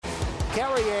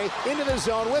Carrier into the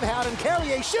zone with Howden.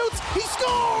 Carrier shoots. He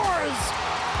scores!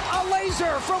 A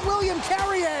laser from William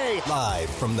Carrier. Live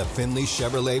from the Findlay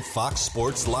Chevrolet Fox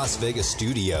Sports Las Vegas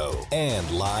studio and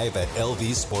live at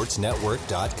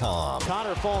lvsportsnetwork.com.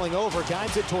 Connor falling over,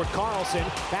 guides it toward Carlson.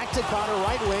 Back to Connor,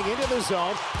 right wing, into the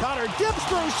zone. Connor dips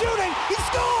through, shooting. He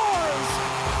scores!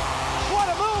 What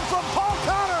a move from Paul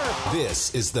Connor!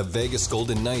 This is the Vegas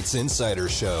Golden Knights Insider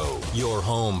Show, your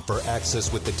home for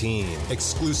access with the team,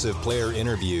 exclusive player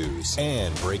interviews,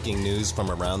 and breaking news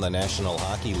from around the National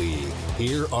Hockey League.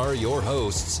 Here are your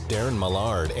hosts, Darren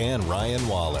Millard and Ryan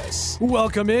Wallace.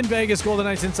 Welcome in, Vegas Golden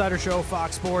Knights Insider Show,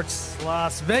 Fox Sports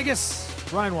Las Vegas.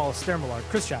 Ryan Wallace, Darren Millard,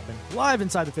 Chris Chapman, live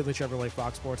inside the Findlay Chevrolet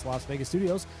Fox Sports Las Vegas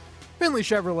studios. Findlay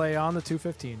Chevrolet on the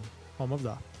 215, home of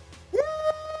the...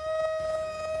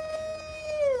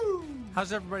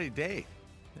 How's everybody's day?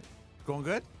 Going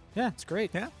good? Yeah, it's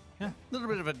great. Yeah? Yeah. A little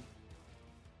bit of a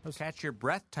catch your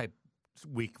breath type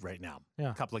week right now.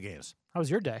 Yeah. A couple of games. How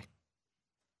was your day?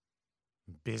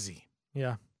 Busy.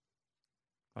 Yeah.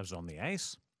 I was on the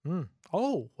ice.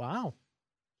 Oh, wow.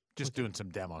 Just doing some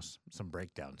demos, some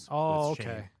breakdowns. Oh, with okay.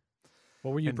 Shane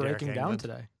What were you and Derek breaking down England.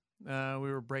 today? We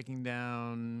were breaking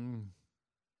down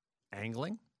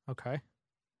angling, Okay.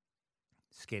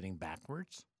 skating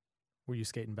backwards. Were you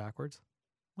skating backwards?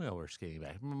 Well, we're skating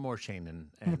back. More Shane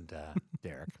and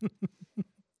Derek.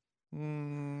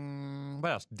 What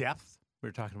else? Depth. We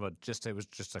were talking about it was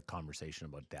just a conversation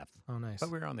about depth. Oh, nice.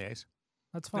 But we were on the ice.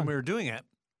 That's fun. And we were doing it,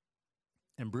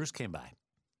 and Bruce came by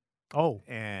Oh,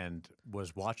 and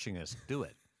was watching us do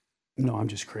it. No, I'm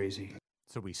just crazy.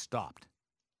 So we stopped.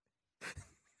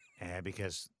 And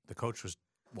because the coach was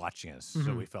watching us,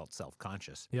 so we felt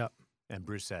self-conscious. yep. And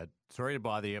Bruce said, sorry to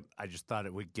bother you. I just thought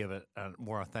it would give it a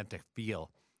more authentic feel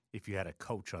if you had a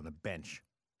coach on the bench.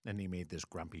 And he made this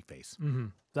grumpy face.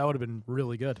 That would have been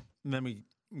really good. And then we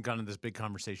got into this big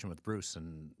conversation with Bruce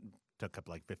and took up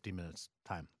like 15 minutes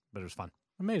time. But it was fun.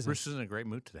 Amazing. Bruce is in a great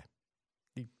mood today.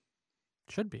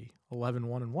 Should be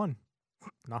 11-1-1.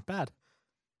 Not bad.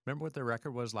 Remember what their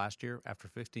record was last year after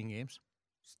 15 games?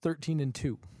 It's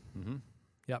 13-2. Mm-hmm.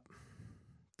 Yep.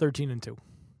 13-2.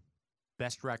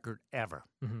 Best record ever.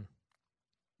 Mm-hmm.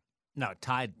 No,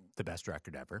 tied the best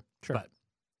record ever. Sure. But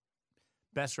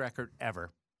best record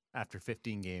ever after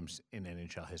 15 games in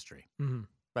NHL history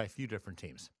by a few different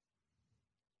teams.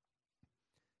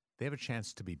 They have a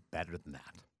chance to be better than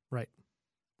that. Right.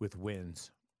 With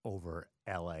wins over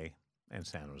LA and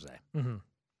San Jose. Mm-hmm.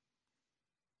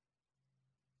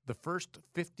 The first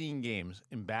 15 games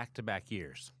in back-to-back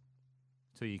years,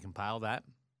 so you compile that,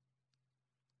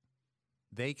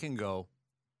 they can go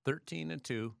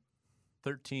 13-2,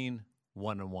 13-1-1.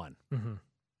 Mm-hmm.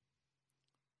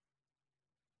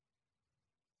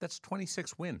 That's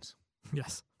 26 wins.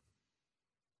 Yes.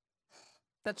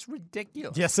 That's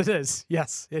ridiculous. Yes, it is.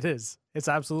 Yes, it is. It's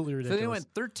absolutely So ridiculous.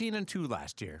 they went 13-2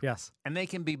 last year. Yes. And they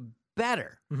can be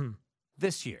better Mm-hmm.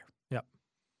 this year. Yep.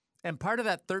 And part of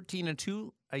that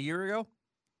 13-2 a year ago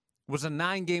was a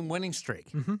 9-game winning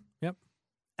streak. Mm-hmm. Yep.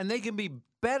 And they can be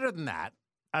better than that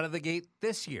out of the gate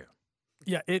this year.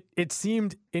 Yeah, it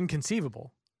seemed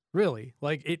inconceivable, really.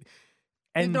 Like it.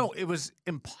 And no, it was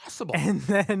impossible. And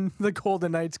then the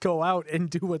Golden Knights go out and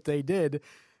do what they did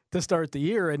to start the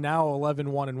year, and now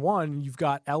 11-1-1. You've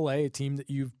got LA, a team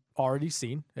that you've already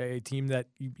seen, a team that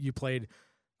you played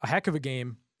a heck of a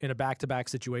game in a back-to-back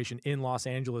situation in Los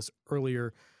Angeles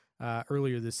earlier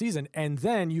this season, and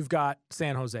then you've got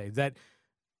San Jose. That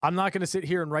I'm not going to sit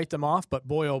here and write them off, but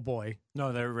boy, oh boy,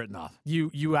 No, they're written off.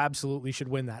 you absolutely should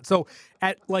win that. So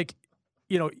at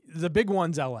the big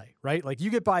one's LA, right? Like you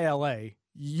get by LA,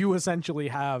 you essentially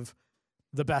have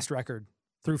the best record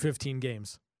through 15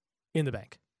 games in the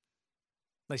bank.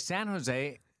 Like San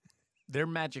Jose, their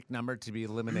magic number to be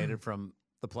eliminated from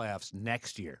the playoffs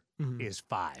next year is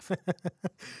 5.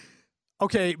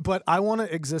 Okay, but I want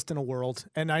to exist in a world,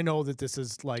 and I know that this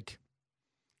is like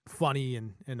funny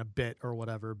and a bit or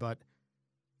whatever, but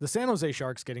the San Jose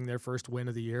Sharks getting their first win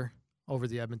of the year over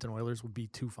the Edmonton Oilers would be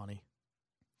too funny.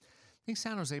 I think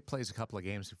San Jose plays a couple of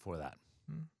games before that.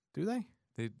 Do they?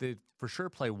 They for sure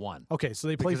play one. Okay, so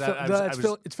they play.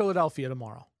 Because It's Philadelphia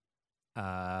tomorrow.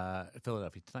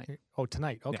 Philadelphia tonight. Oh,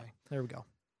 tonight. Okay, Yeah. there we go.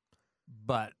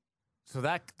 But so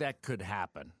that could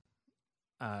happen.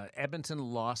 Edmonton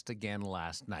lost again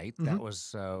last night. That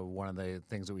was one of the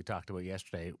things that we talked about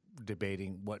yesterday,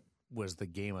 debating what was the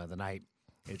game of the night.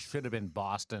 It should have been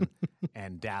Boston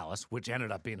and Dallas, which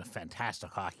ended up being a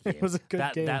fantastic hockey game. It was a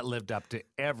good game. That lived up to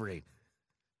every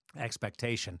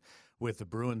expectation, with the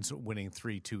Bruins winning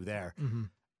 3-2 there. Mm-hmm.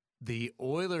 The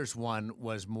Oilers one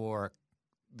was more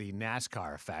the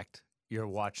NASCAR effect. you're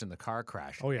watching the car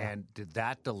crash. Oh, yeah. And did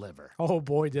that deliver? Oh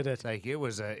boy, did it! Like it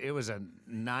was a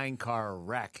 9-car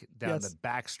wreck down the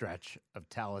backstretch of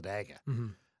Talladega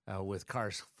with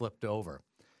cars flipped over.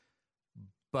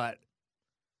 But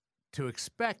to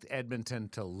expect Edmonton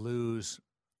to lose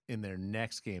in their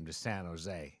next game to San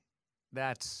Jose,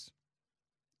 that's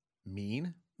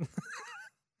mean.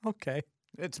 Okay,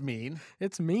 It's mean.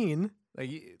 it's mean.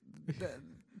 Like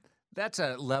that's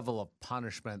a level of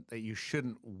punishment that you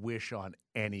shouldn't wish on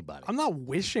anybody. I'm not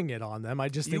wishing it on them. I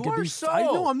just think You it'd are be. so.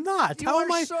 No, I'm not. You How are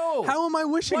am I? so. How am I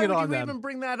wishing Why it would on you them? even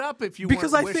bring that up if you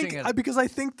Because weren't I wishing think it? because I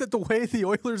think that the way the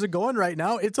Oilers are going right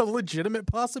now, it's a legitimate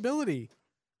possibility.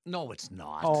 No, it's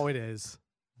not. Oh, it is.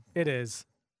 It is.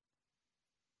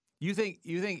 You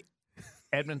think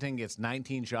Edmonton gets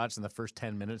 19 shots in the first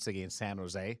 10 minutes against San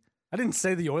Jose? I didn't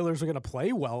say the Oilers are going to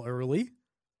play well early.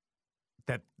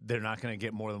 That they're not going to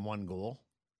get more than one goal?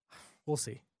 We'll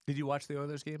see. Did you watch the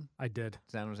Oilers game, I did.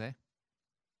 San Jose?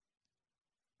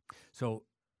 So,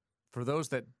 for those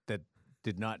that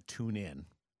did not tune in,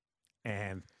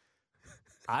 and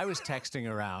I was texting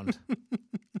around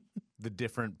the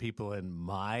different people in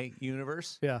my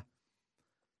universe, Yeah.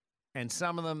 and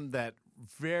some of them that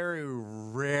very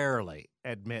rarely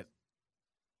admit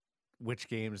which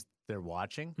games they're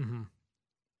watching. Mm-hmm.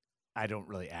 I don't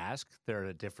really ask. They're at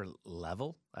a different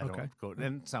level. I Okay. don't go.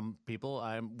 And some people,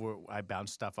 I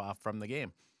bounce stuff off from the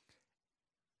game.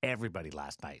 Everybody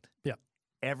last night. Yeah.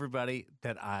 Everybody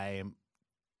that I am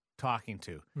talking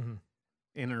to Mm-hmm.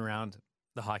 in and around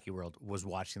the hockey world was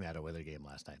watching that Oilers game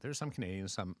last night. There's some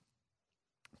Canadians, some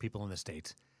people in the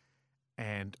States.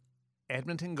 And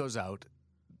Edmonton goes out.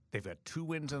 They've got 2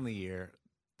 wins on the year.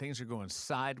 Things are going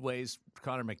sideways.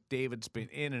 Connor McDavid's been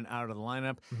in and out of the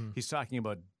lineup. Mm-hmm. He's talking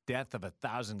about death of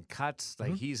 1,000 cuts.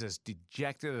 Like he's as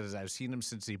dejected as I've seen him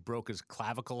since he broke his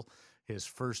clavicle his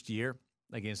first year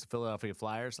against the Philadelphia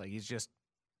Flyers. Like he's just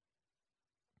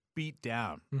beat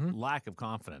down, lack of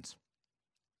confidence.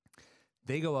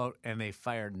 They go out and they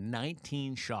fire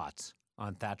 19 shots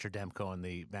on Thatcher Demko and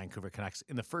the Vancouver Canucks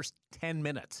in the first 10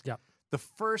 minutes. Yep. The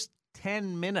first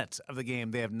 10 minutes of the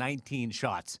game, they have 19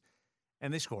 shots.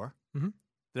 And they score. Mm-hmm.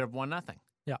 They're 1-0.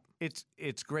 Yeah.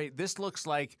 It's great. This looks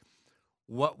like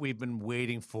what we've been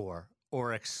waiting for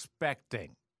or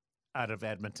expecting out of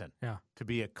Edmonton. Yeah. To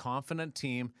be a confident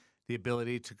team, the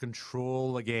ability to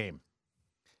control a game.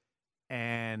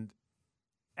 And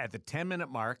at the 10-minute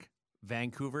mark,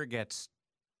 Vancouver gets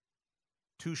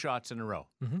 2 shots in a row,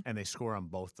 and they score on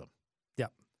both of them.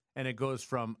 Yep. And it goes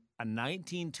from a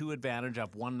 19-2 advantage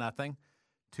up 1-0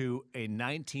 to a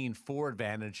 19-4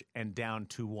 advantage and down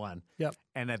 2-1. Yep.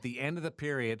 And at the end of the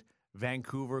period,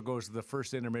 Vancouver goes to the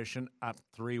first intermission up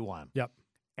 3-1. Yep.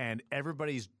 And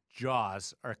everybody's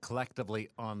jaws are collectively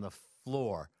on the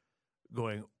floor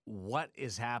going, what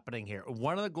is happening here?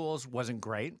 One of the goals wasn't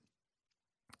great.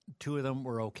 2 of them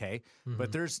were okay.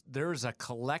 But there's a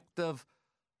collective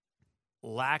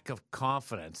lack of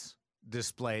confidence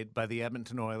displayed by the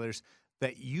Edmonton Oilers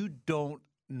that you don't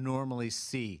normally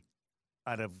see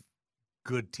out of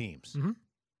good teams.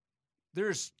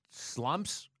 There's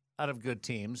slumps out of good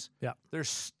teams. Yeah. There's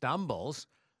stumbles.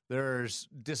 There's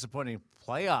disappointing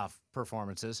playoff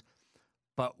performances.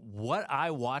 But what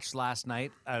I watched last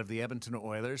night out of the Edmonton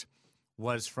Oilers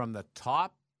was from the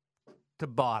top to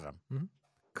bottom.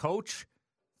 Coach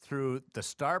through the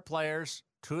star players,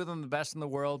 2 of them the best in the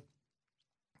world,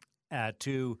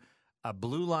 to a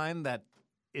blue line that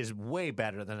is way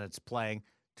better than it's playing,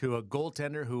 to a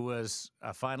goaltender who was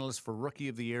a finalist for Rookie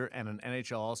of the Year and an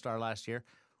NHL All-Star last year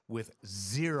with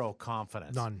 0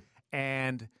 confidence. None.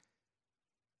 And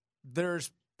there's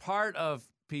part of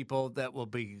people that will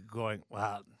be going,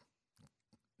 well,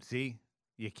 see,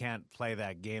 you can't play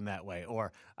that game that way.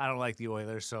 Or I don't like the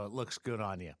Oilers, so it looks good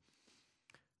on you.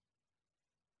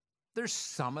 There's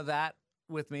some of that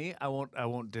with me. I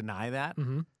won't deny that.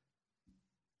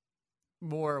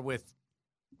 More with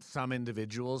some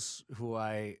individuals who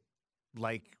I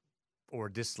like or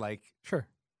dislike. Sure.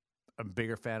 A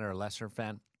bigger fan or a lesser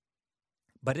fan.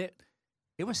 But it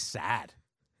was sad.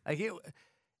 Like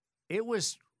it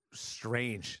was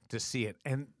strange to see it.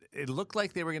 And it looked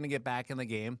like they were going to get back in the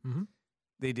game.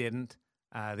 They didn't.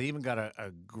 They even got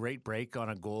a great break on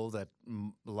a goal that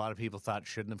a lot of people thought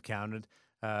shouldn't have counted.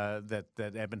 That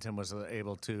Edmonton was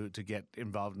able to get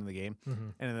involved in the game.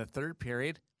 And in the third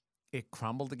period, it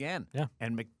crumbled again. Yeah.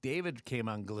 And McDavid came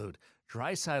unglued.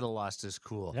 Draisaitl lost his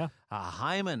cool. Yeah.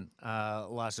 Hyman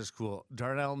lost his cool.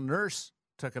 Darnell Nurse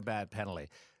took a bad penalty.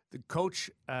 The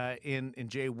coach in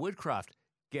Jay Woodcroft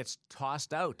gets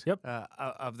tossed out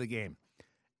of the game.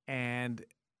 And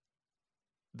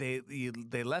they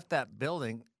left that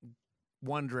building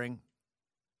wondering,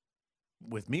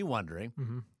 with me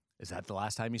wondering, is that the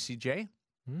last time you see Jay?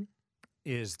 Mm-hmm.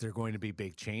 Is there going to be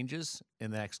big changes in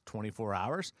the next 24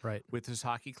 hours with his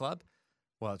hockey club?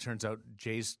 Well, it turns out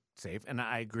Jay's safe, and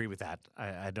I agree with that.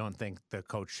 I don't think the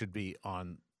coach should be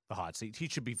on the hot seat. He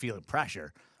should be feeling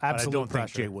pressure. Absolute but I don't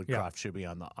pressure. think Jay Woodcroft should be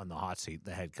on the hot seat,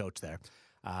 the head coach there.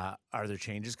 Are there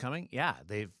changes coming? Yeah,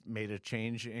 they've made a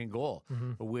change in goal,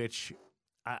 which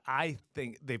I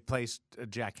think they've placed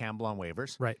Jack Campbell on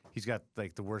waivers. Right. He's got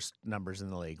like the worst numbers in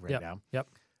the league right now.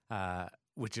 Yep.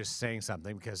 Which is saying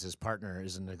something because his partner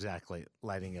isn't exactly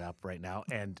lighting it up right now.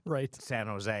 And Right. San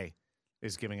Jose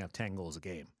is giving up 10 goals a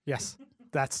game. Yes.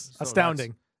 That's So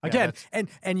astounding. that's- Again,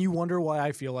 and you wonder why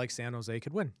I feel like San Jose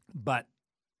could win. But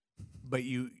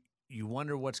you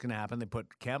wonder what's going to happen. They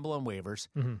put Campbell on waivers.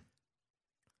 Mm-hmm.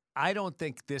 I don't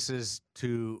think this is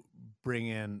to bring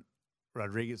in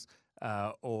Rodriguez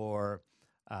or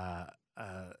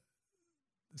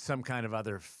some kind of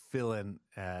other fill-in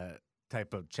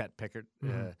type of Chet Pickard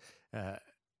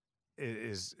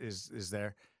is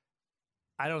there.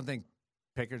 I don't think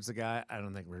Pickard's the guy. I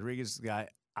don't think Rodriguez is the guy.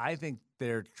 I think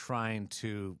they're trying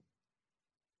to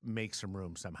make some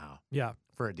room somehow. Yeah.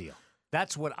 For a deal.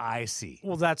 That's what I see.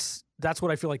 Well, that's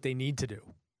what I feel like they need to do,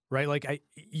 right? Like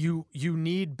you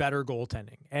need better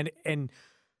goaltending, and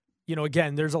you know,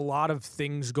 again, there's a lot of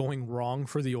things going wrong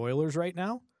for the Oilers right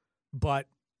now, but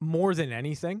more than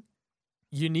anything,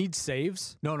 you need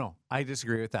saves. No, I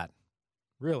disagree with that.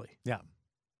 Really? Yeah,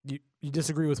 You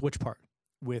disagree with which part?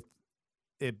 with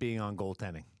it being on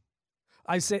goaltending.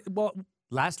 I say, well,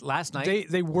 Last night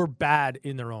they were bad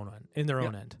in their own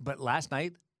end. but last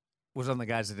night was on the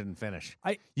guys that didn't finish.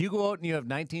 You go out and you have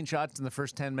 19 shots in the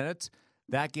first 10 minutes.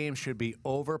 That game should be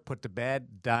over, put to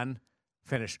bed, done,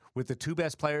 finished. With the two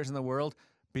best players in the world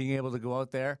being able to go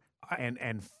out there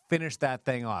and finish that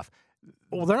thing off.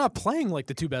 Well, they're not playing like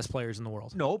the two best players in the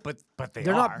world. No, but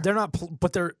They're are. not.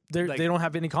 But they're Like, they don't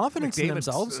have any confidence in McDavid's,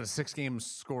 themselves. 6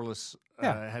 games scoreless.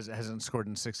 Yeah. Hasn't scored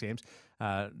in 6 games.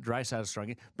 Draisaitl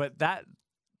struggling, but that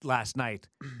last night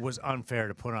was unfair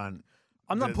to put on.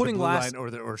 I'm not the putting blue last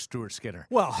line or Stuart Skinner.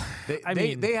 Well,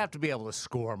 They have to be able to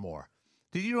score more.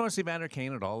 Did you notice Evander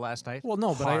Kane at all last night? Well,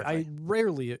 no, but I Hardly.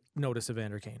 rarely notice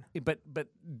Evander Kane. But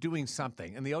doing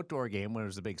something in the outdoor game when it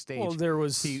was a big stage. Well, there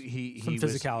was some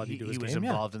physicality to his He was game, yeah.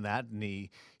 involved in that, and he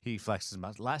flexed his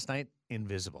muscle. Last night,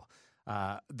 invisible.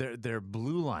 Their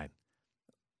blue line,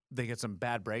 they get some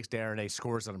bad breaks. Darren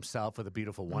scores on himself with a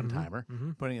beautiful one-timer,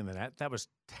 putting in the net. That was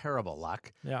terrible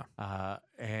luck. Yeah.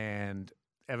 And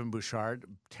Evan Bouchard,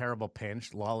 terrible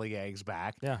pinch. Lollygags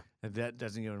back. Yeah. That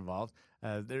doesn't get involved.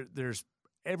 There's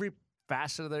every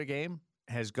facet of their game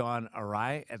has gone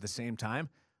awry at the same time,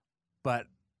 but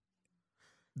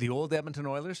the old Edmonton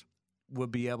Oilers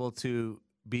would be able to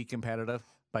be competitive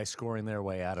by scoring their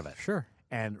way out of it. Sure.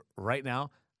 And right now,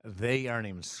 they aren't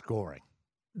even scoring.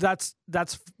 That's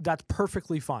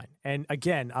perfectly fine. And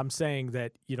again, I'm saying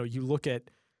that, you know, you look at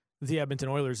the Edmonton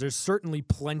Oilers, there's certainly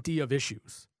plenty of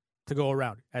issues to go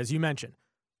around. As you mentioned,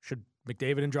 should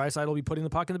McDavid and Draisaitl be putting the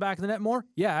puck in the back of the net more?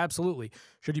 Yeah, absolutely.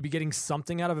 Should you be getting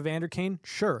something out of Evander Kane?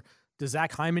 Sure. Does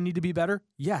Zach Hyman need to be better?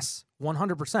 Yes,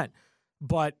 100%.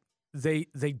 But they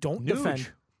don't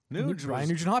defend. Ryan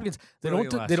Nugent-Hopkins. They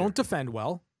don't defend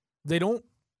well. They don't,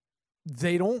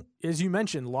 as you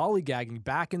mentioned, lollygagging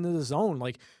back into the zone.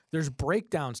 Like, there's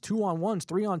breakdowns, 2-on-1s,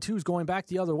 3-on-2s going back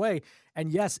the other way.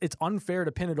 And yes, it's unfair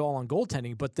to pin it all on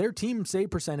goaltending, but their team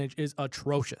save percentage is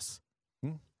atrocious.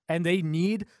 And they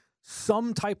need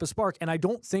some type of spark. And I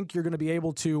don't think you're going to be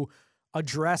able to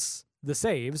address the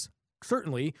saves,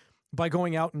 certainly, by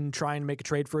going out and trying to make a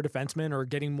trade for a defenseman or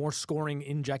getting more scoring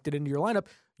injected into your lineup.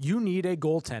 You need a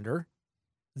goaltender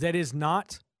that is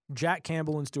not Jack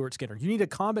Campbell and Stuart Skinner. You need a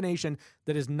combination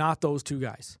that is not those two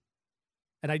guys.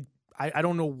 And I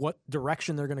don't know what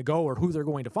direction they're going to go or who they're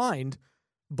going to find,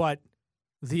 but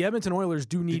the Edmonton Oilers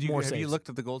do need more saves. Have you looked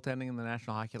at the goaltending in the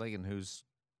National Hockey League and who's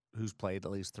played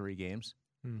at least 3 games?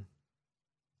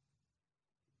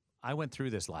 I went through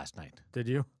this last night. Did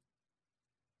you?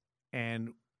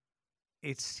 And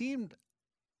it seemed,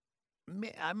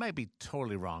 I might be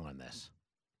totally wrong on this,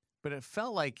 but it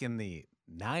felt like in the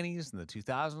 90s and the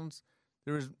 2000s,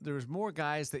 there was more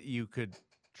guys that you could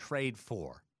trade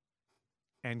for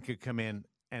and could come in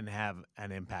and have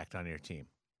an impact on your team.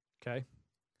 Okay.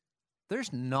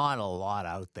 There's not a lot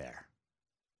out there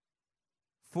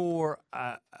for,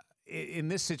 in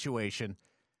this situation,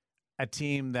 a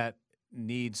team that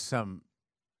needs some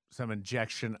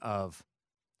injection of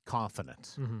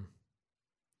confidence.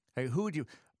 Hey, who would you?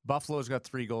 Buffalo's got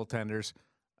 3 goaltenders.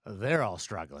 They're all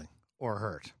struggling or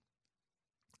hurt.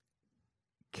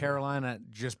 Carolina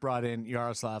just brought in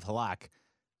Yaroslav Halak,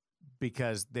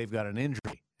 because they've got an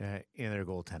injury in their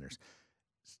goaltenders.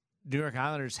 New York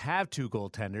Islanders have 2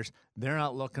 goaltenders. They're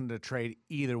not looking to trade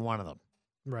either one of them.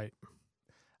 Right.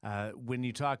 When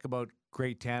you talk about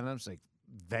great tandems, like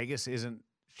Vegas isn't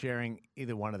sharing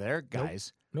either one of their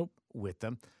guys Nope. with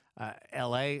them.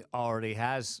 LA already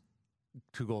has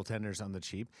 2 goaltenders on the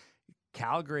cheap.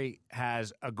 Calgary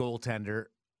has a goaltender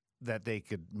that they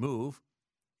could move,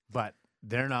 but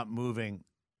they're not moving.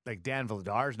 Like Dan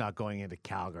Vladar's not going into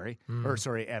Calgary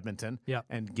Edmonton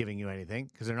and giving you anything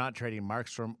because they're not trading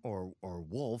Markstrom or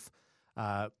Wolf.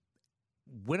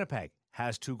 Winnipeg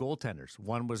has 2 goaltenders.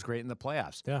 One was great in the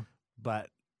playoffs. Yeah. But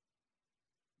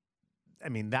I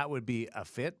mean, that would be a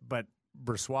fit, but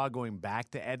Brossoit going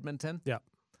back to Edmonton,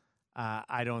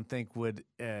 I don't think would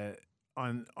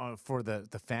on for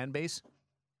the fan base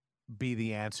be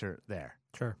the answer there.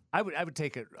 Sure. I would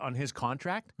take it on his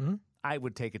contract. Mm-hmm. I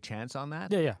would take a chance on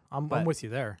that. Yeah. I'm with you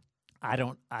there. I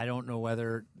don't know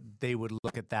whether they would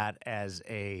look at that as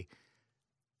an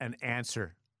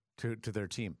answer to their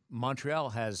team. Montreal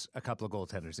has a couple of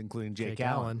goaltenders, including Jake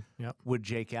Allen. Yep. Would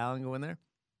Jake Allen go in there?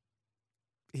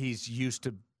 He's used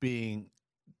to being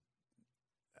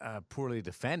poorly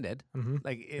defended. Mm-hmm.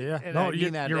 And I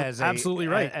mean that you're as absolutely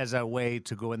right. as a way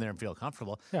to go in there and feel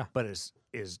comfortable. Yeah. But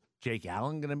is Jake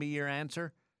Allen going to be your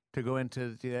answer to go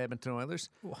into the Edmonton Oilers?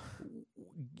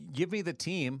 Give me the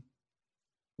team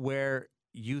where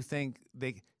you think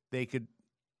they could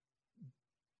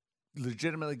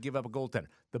legitimately give up a goaltender.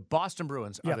 The Boston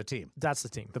Bruins are the team. That's the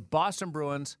team. The Boston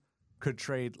Bruins could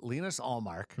trade Linus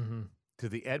Ullmark to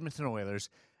the Edmonton Oilers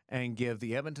and give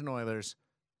the Edmonton Oilers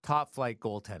top flight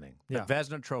goaltending. The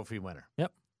Vezina Trophy winner.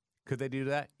 Yep. Could they do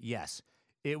that? Yes.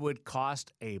 It would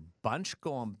cost a bunch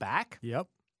going back. Yep.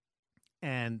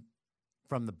 And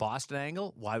from the Boston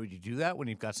angle, why would you do that when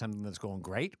you've got something that's going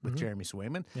great with Jeremy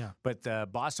Swayman? Yeah.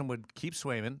 But Boston would keep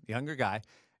Swayman, younger guy,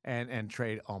 and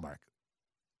trade Ullmark.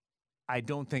 I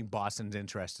don't think Boston's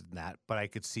interested in that, but I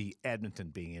could see Edmonton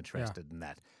being interested in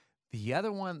that. The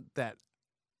other one that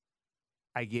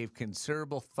I gave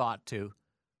considerable thought to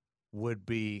would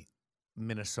be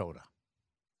Minnesota.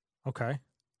 Okay.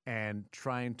 And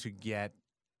trying to get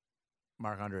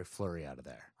Marc-Andre Fleury out of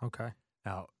there. Okay.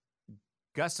 Now,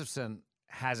 Gustafsson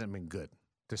hasn't been good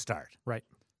to start. Right.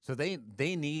 So they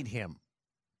need him,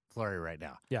 Fleury, right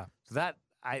now. Yeah. So that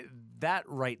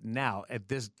right now at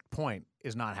this point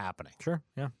is not happening. Sure.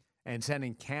 Yeah. And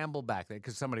sending Campbell back there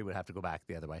because somebody would have to go back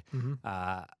the other way.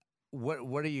 Mm-hmm.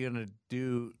 What are you going to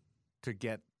do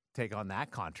to take on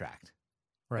that contract?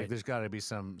 Right. Like, there's got to be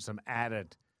some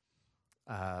added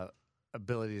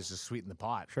abilities to sweeten the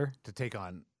pot. Sure. To take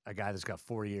on a guy that's got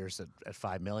 4 years at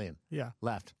 $5 million.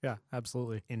 Left. Yeah.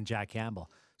 Absolutely. In Jack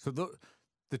Campbell. So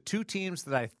the 2 teams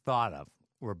that I thought of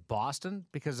were Boston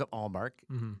because of Ullmark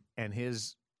and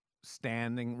his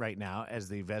standing right now as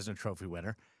the Vezina Trophy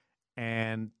winner,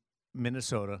 and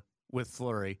Minnesota with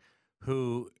Fleury,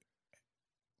 who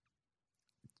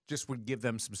just would give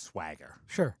them some swagger.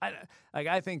 Sure.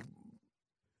 I think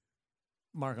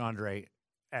Marc-Andre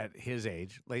at his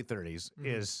age, late 30s,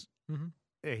 is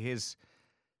his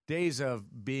days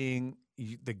of being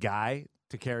the guy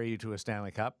to carry you to a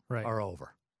Stanley Cup are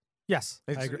over. Yes,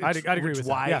 I'd agree with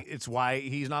that. Yeah. It's why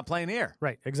he's not playing here.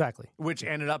 Right, exactly. Which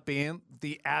ended up being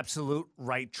the absolute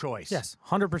right choice. Yes,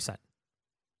 100%.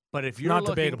 But if you're not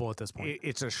debatable at this point,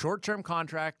 it's a short-term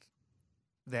contract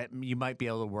that you might be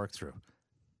able to work through.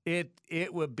 That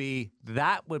would be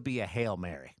a Hail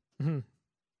Mary. Mm-hmm.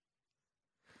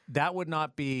 That would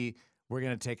not be, we're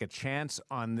going to take a chance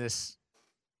on this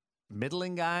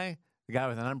middling guy, the guy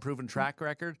with an unproven track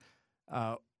record.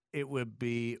 It would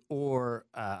be, or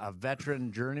a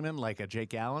veteran journeyman like a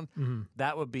Jake Allen. Mm-hmm.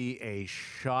 That would be a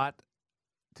shot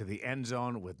to the end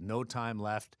zone with no time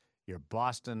left. You're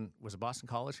Boston, was it Boston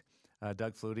College?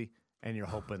 Doug Flutie, and you're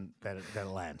hoping that it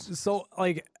lands. So,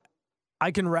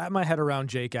 I can wrap my head around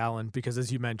Jake Allen because,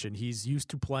 as you mentioned, he's used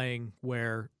to playing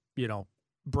where,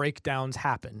 breakdowns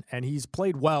happen, and he's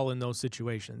played well in those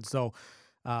situations. So,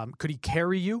 could he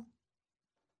carry you?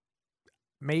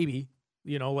 Maybe.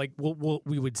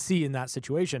 We would see in that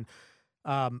situation.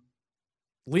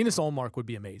 Linus Ullmark would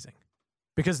be amazing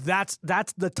because that's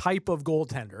the type of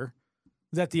goaltender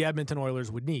that the Edmonton Oilers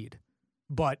would need.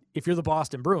 But if you're the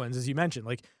Boston Bruins, as you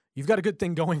mentioned, you've got a good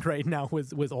thing going right now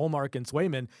with Ullmark and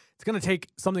Swayman. It's going to take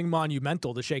something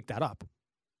monumental to shake that up.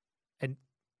 And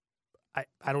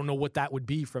I don't know what that would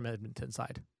be from Edmonton's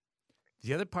side.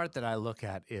 The other part that I look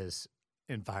at is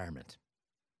environment.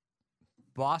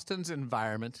 Boston's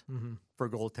environment for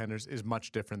goaltenders is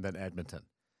much different than Edmonton.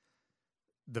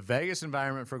 The Vegas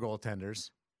environment for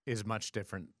goaltenders is much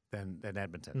different than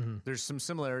Edmonton. Mm-hmm. There's some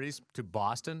similarities to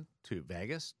Boston, to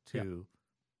Vegas, to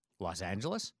Los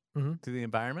Angeles, Mm-hmm. to the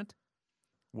environment,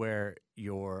 where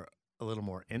you're a little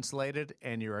more insulated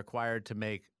and you're required to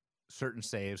make certain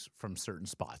saves from certain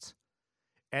spots.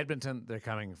 Edmonton, they're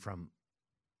coming from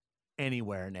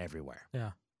anywhere and everywhere.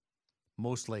 Yeah.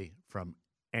 Mostly from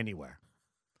anywhere.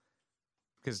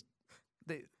 Because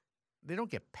they don't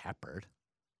get peppered,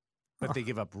 but they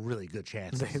give up really good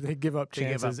chances. They give up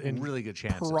chances in really good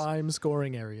chances. prime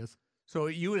scoring areas. So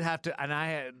you would have to,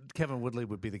 and Kevin Woodley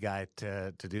would be the guy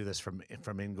to do this from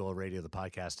In Goal Radio, the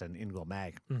podcast, and In Goal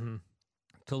Mag, Mm-hmm.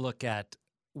 to look at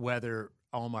whether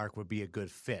Allmark would be a good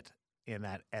fit in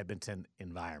that Edmonton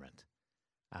environment.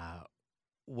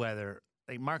 Whether,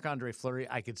 like Marc-Andre Fleury,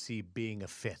 I could see being a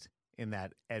fit in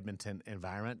that Edmonton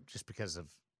environment just because of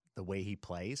the way he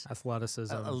plays.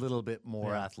 Athleticism. A little bit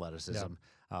more Yeah. athleticism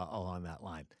along that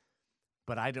line.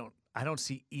 But I don't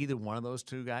see either one of those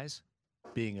two guys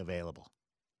being available.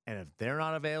 And if they're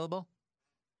not available,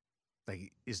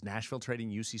 like, is Nashville trading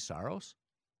UC Saros?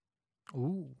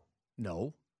 Ooh.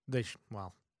 No.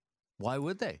 Well, Why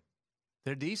would they?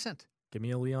 They're decent. give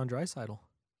me a Leon Draisaitl.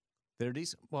 They're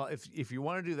decent. Well, if you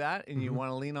want to do that and you Mhm. want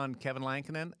to lean on Kevin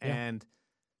Lankinen Yeah. and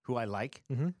who I like,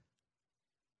 Mm-hmm.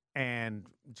 and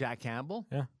Jack Campbell,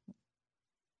 Yeah.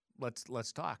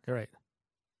 let's talk. You're right.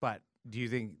 But do you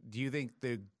think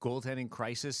the goaltending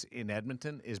crisis in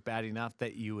Edmonton is bad enough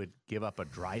that you would give up a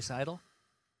Draisaitl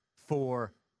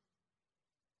for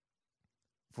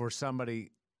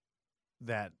somebody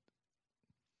that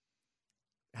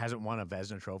hasn't won a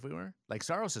Vezina Trophy winner? Like,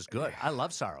 Saros is good. I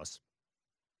love Saros.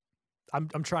 I'm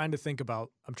trying to think about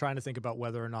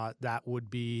whether or not that would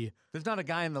be. There's not a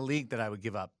guy in the league that I would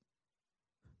give up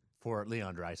for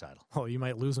Leon Draisaitl. Oh, you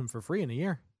might lose him for free in a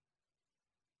year.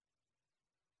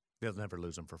 They'll never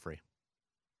lose him for free.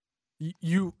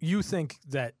 You think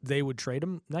that they would trade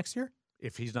him next year?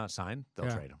 If he's not signed, they'll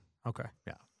Yeah. trade him. Okay.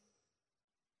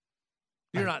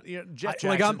 Jeff Jackson.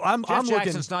 like, I'm Jeff looking-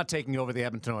 Jackson's not taking over the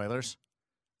Edmonton Oilers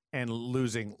and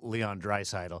losing Leon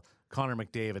Draisaitl, Connor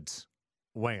McDavid's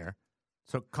winger.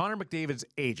 So Connor McDavid's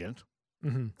agent,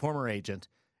 Mm-hmm. former agent,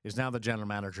 is now the general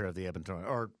manager of the Edmonton Oilers,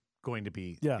 or going to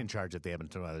be Yeah. in charge of the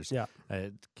Edmonton Oilers. Yeah.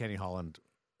 Kenny Holland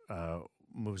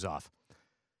moves off.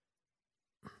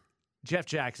 Jeff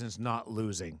Jackson's not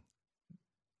losing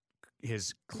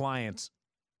his client's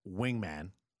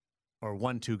wingman or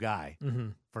 1-2 guy Mm-hmm.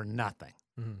 for nothing.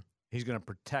 Mm-hmm. He's going to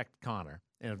protect Connor,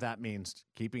 and if that means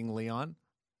keeping Leon,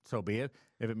 so be it.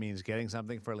 If it means getting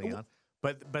something for Leon,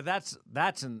 but that's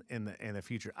in the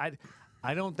future.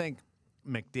 I don't think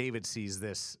McDavid sees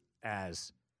this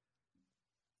as.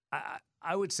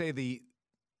 I would say the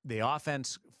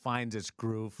offense finds its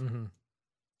groove, Mm-hmm.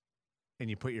 and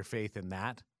you put your faith in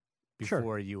that Sure.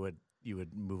 before you would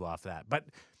move off that. But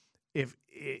if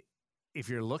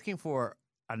you're looking for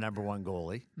a number one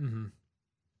goalie, Mm-hmm.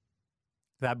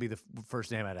 that'd be the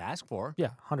first name I'd ask for.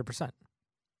 Yeah, 100%.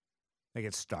 Like,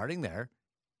 it's starting there.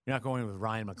 You're not going with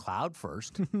Ryan McLeod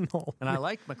first, No, and I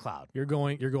like McLeod. you're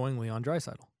going Leon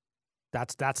Draisaitl.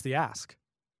 That's the ask.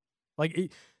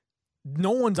 Like,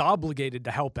 no one's obligated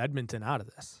to help Edmonton out of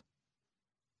this.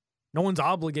 No one's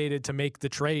obligated to make the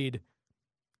trade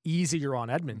easier on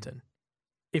Edmonton.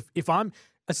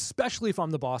 Especially if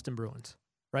I'm the Boston Bruins,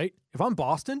 right? If I'm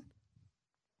Boston,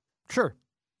 sure,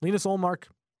 Linus Ullmark,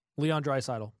 Leon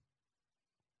Draisaitl.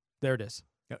 There it is.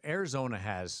 Now, Arizona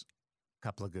has a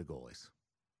couple of good goalies.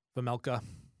 Vemelka,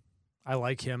 I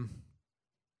like him.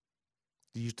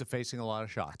 They're used to facing a lot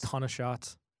of shots. Ton of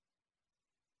shots.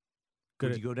 Would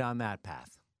Good. you go down that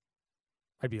path?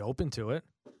 I'd be open to it.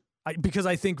 Because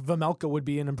I think Vemelka would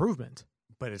be an improvement.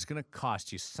 But it's going to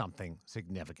cost you something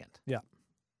significant. Yeah.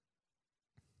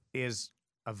 Is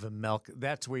a Vemelka,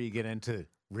 that's where you get into,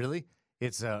 really?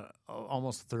 It's a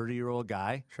almost 30-year-old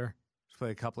guy. Sure. He's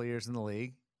played a couple of years in the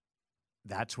league.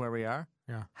 That's where we are?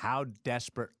 Yeah. How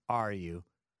desperate are you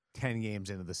 10 games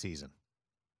into the season?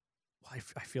 Well,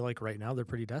 I feel like right now they're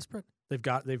pretty desperate. They've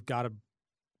got to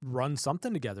run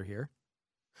something together here.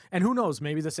 And who knows,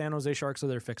 maybe the San Jose Sharks are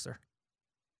their fixer.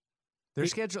 Their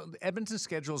schedule, Edmonton's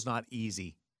schedule is not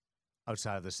easy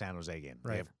outside of the San Jose game. They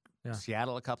Right. have Yeah.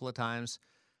 Seattle a couple of times.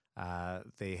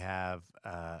 They have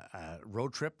a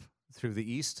road trip through the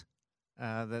East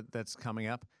that's coming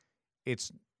up.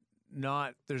 There's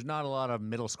not a lot of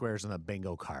middle squares in the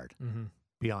bingo card Mm-hmm.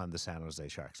 beyond the San Jose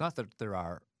Sharks. Not that there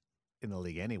are in the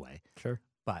league anyway, Sure.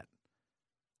 but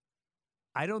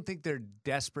I don't think they're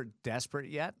desperate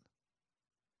yet.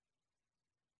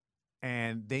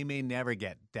 And they may never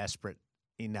get desperate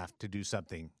enough to do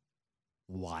something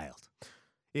wild.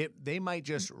 They might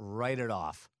just write it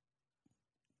off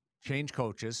change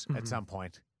coaches at some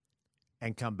point,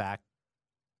 and come back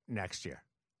next year.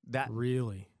 That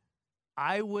Really?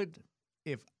 I would,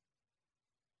 if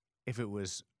it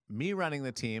was me running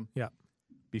the team, Yeah.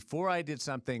 before I did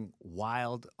something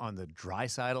wild on the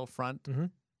Draisaitl front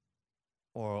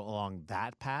or along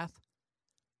that path,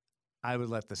 I would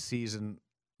let the season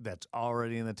that's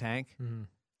already in the tank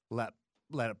let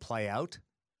it play out,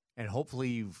 and hopefully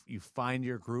you find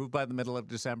your groove by the middle of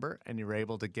December and you're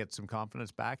able to get some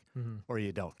confidence back, or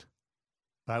you don't.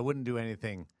 But I wouldn't do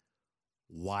anything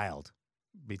wild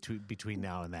between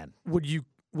now and then. Would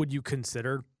you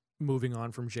consider moving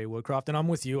on from Jay Woodcroft? And I'm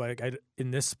with you. I in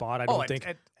this spot, I don't think.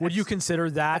 Would you consider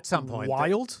that at some point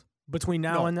wild between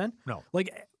now and then? No.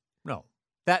 Like, no.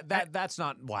 That's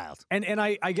not wild. And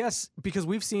I guess because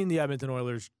we've seen the Edmonton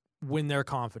Oilers when they're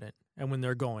confident and when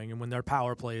they're going and when their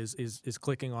power play is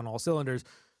clicking on all cylinders,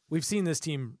 we've seen this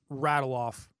team rattle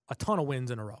off a ton of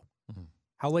wins in a row.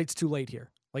 How late's too late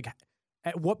here? Like,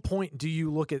 at what point do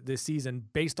you look at this season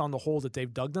based on the hole that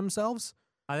they've dug themselves?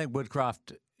 I think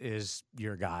Woodcroft is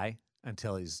your guy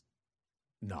until he's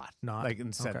not. Like in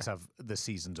the sense of the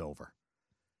season's over.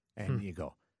 And you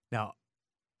go. Now,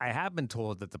 I have been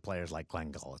told that the players like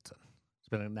Glenn Gulleton. He's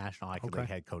been a National Hockey League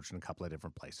head coach in a couple of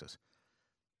different places.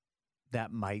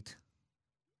 That might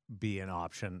be an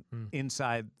option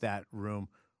inside that room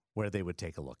where they would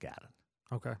take a look at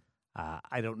it. Okay.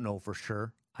 I don't know for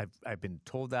sure. I've been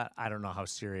told that. I don't know how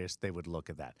serious they would look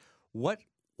at that. What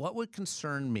would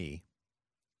concern me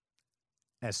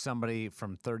as somebody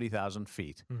from 30,000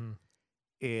 feet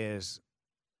is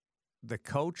the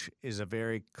coach is a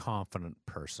very confident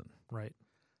person. Right.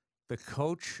 The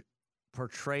coach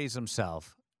portrays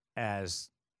himself as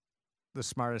the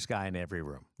smartest guy in every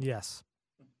room. Yes.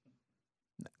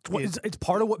 It's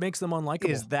part of what makes them unlikable.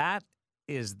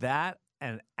 Is that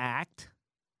an act?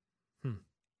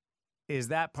 Is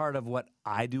that part of what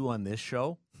I do on this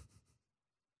show?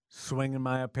 Swinging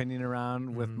my opinion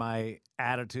around with my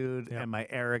attitude and my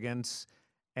arrogance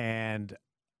and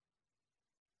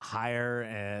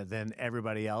higher than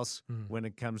everybody else when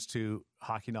it comes to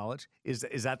hockey knowledge?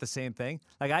 Is that the same thing?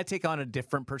 Like, I take on a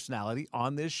different personality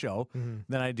on this show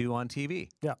than I do on TV.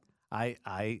 Yeah.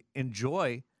 I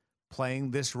enjoy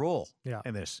playing this role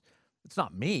in this. It's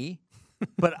not me,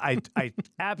 but I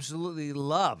absolutely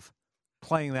love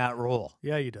playing that role.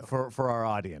 Yeah, you do. For our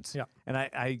audience. Yeah. And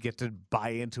I get to buy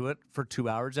into it for 2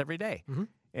 hours every day.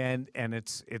 And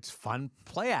it's fun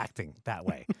play acting that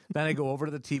way. Then I go over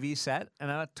to the TV set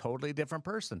and I'm a totally different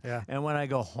person. Yeah. And when I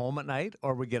go home at night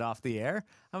or we get off the air,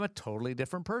 I'm a totally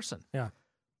different person. Yeah.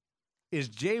 Is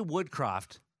Jay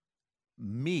Woodcroft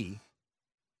me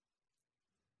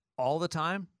all the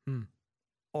time?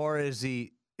 Or is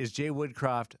Jay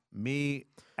Woodcroft me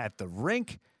at the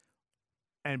rink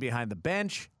and behind the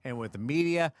bench and with the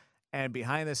media and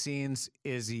behind the scenes?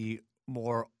 Is he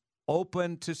more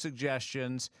open to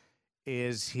suggestions?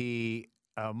 Is he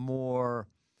more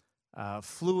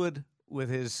fluid with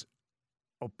his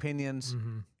opinions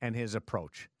and his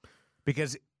approach?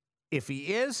 Because if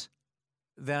he is,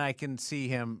 then I can see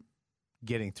him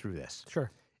getting through this. Sure.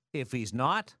 If he's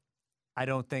not, I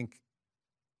don't think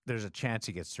there's a chance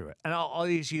he gets through it. And I'll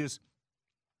just use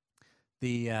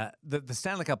the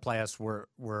Stanley Cup playoffs were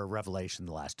a revelation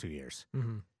the last 2 years.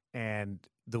 And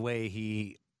the way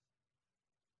he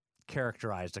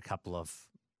characterized a couple of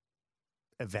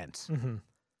events.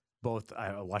 Both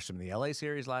I watched him in the LA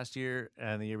series last year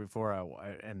and the year before,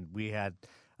 and we had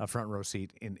a front row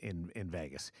seat in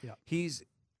Vegas. Yeah. He's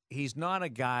not a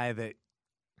guy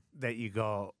that you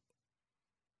go,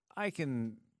 I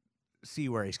can see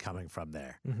where he's coming from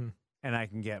there, and I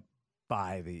can get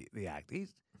by the act.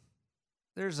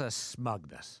 There's a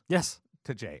smugness, yes,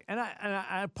 to Jay, and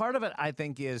I part of it I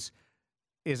think is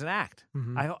an act.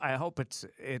 I hope it's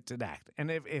an act, and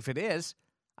if it is,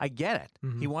 I get it.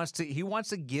 He wants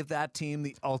to give that team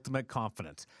the ultimate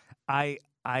confidence. I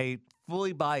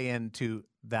fully buy into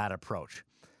that approach,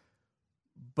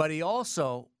 but he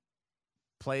also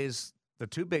plays the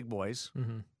two big boys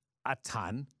a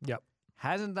ton. Yep.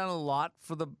 Hasn't done a lot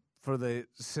for the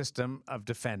system of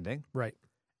defending. Right.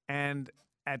 And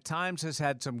at times has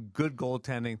had some good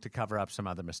goaltending to cover up some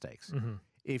other mistakes.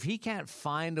 If he can't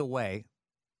find a way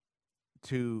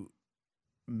to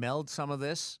meld some of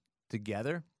this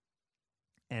together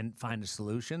and find a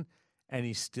solution, and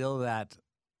he's still that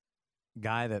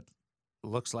guy that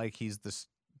looks like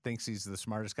thinks he's the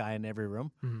smartest guy in every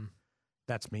room,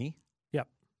 that's me. Yep.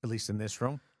 At least in this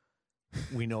room.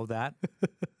 We know that.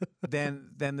 then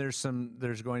there's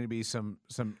going to be some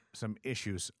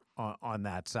issues on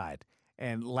that side.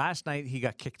 And last night he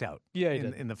got kicked out. Yeah, he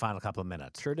did. In the final couple of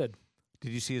minutes. Sure did.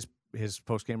 Did you see his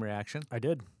post game reaction? I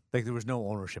did. Like there was no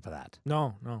ownership of that.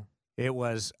 No. It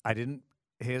was I didn't.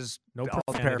 No I'll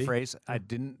profanity. paraphrase. I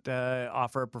didn't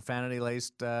offer a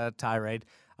profanity-laced tirade.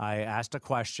 I asked a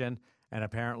question, and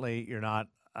apparently you're not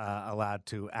allowed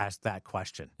to ask that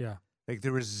question. Yeah. Like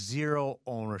there was zero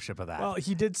ownership of that. Well,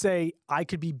 he did say I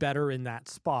could be better in that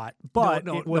spot, but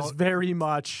it was very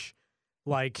much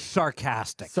like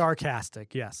sarcastic.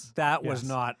 Yes. That was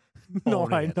not. No,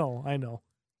 owning it. I know.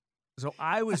 So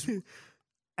I was,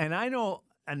 and I know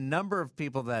a number of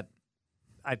people that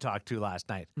I talked to last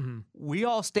night. Mm-hmm. We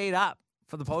all stayed up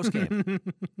for the post game.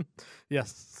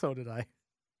 Yes, so did I.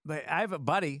 Like, I have a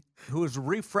buddy who was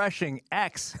refreshing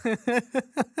X,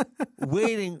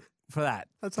 waiting for that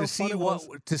to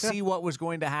see what was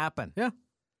going to happen. Yeah,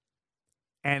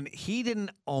 and he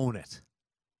didn't own it.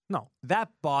 No, that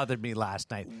bothered me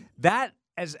last night. That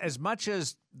as much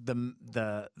as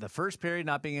the first period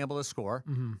not being able to score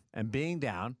and being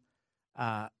down.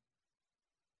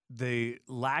 The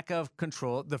lack of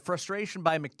control, the frustration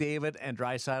by McDavid and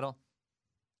Draisaitl,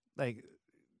 like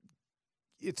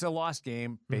it's a lost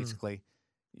game basically.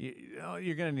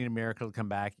 You're going to need a miracle to come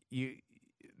back.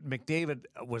 McDavid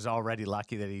was already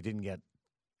lucky that he didn't get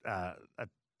a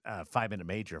 5-minute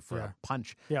major for a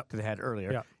punch to the head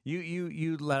earlier. Yeah.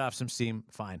 You let off some steam,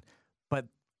 fine, but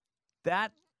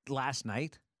that last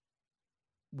night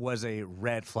was a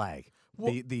red flag.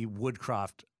 Well, the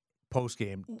Woodcroft post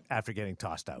game after getting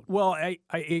tossed out. Well,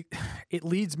 it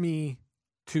leads me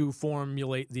to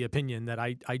formulate the opinion that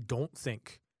I don't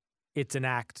think it's an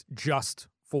act just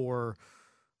for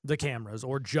the cameras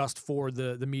or just for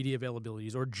the media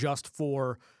availabilities or just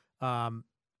for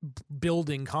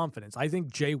building confidence. I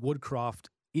think Jay Woodcroft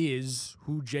is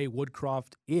who Jay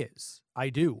Woodcroft is.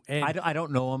 I do. And I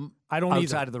don't know him. I don't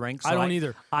outside either. of the rink. So I don't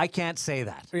either. I can't say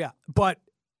that. Yeah, but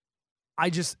I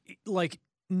just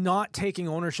not taking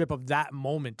ownership of that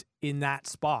moment in that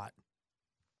spot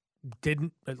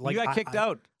didn't you got kicked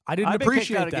out. I didn't I've been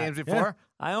appreciate kicked out that. of games before. Yeah.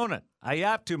 I own it. I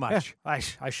yap too much. Yeah,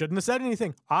 I shouldn't have said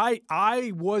anything.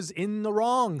 I was in the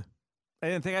wrong. I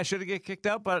didn't think I should have get kicked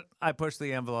out, but I pushed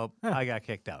the envelope. Yeah. I got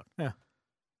kicked out. Yeah.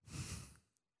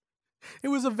 It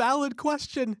was a valid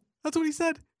question. That's what he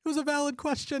said. It was a valid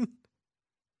question.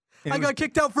 I got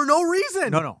kicked out for no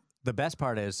reason. No. The best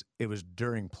part is it was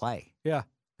during play. Yeah.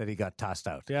 That he got tossed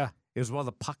out. Yeah. It was while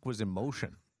the puck was in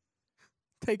motion.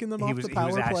 Taking them off the power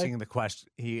play. He was asking the question.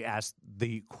 He asked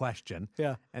the question.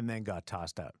 Yeah. And then got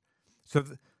tossed out. So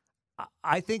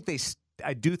I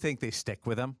do think they stick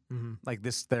with him. Mm-hmm. Like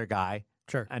this is their guy.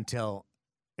 Sure. Until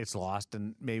it's lost,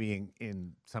 and maybe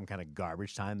in some kind of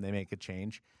garbage time they make a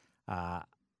change. I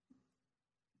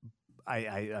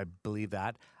believe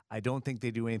that. I don't think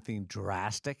they do anything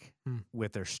drastic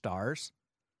with their stars.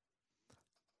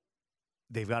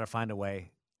 They've got to find a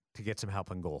way to get some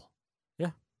help in goal.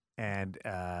 Yeah. And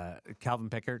Calvin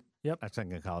Pickard. Yep. I'm not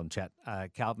going to call him Chet.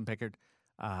 Calvin Pickard.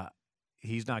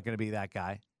 He's not going to be that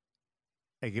guy.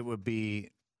 Like it would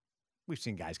be. We've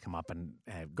seen guys come up and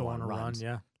go on runs.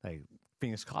 Yeah. Like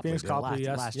Phoenix Copley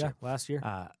last year. Last year.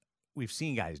 We've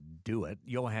seen guys do it.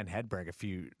 Johan Hedberg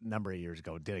a number of years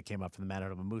ago did it. Came up from the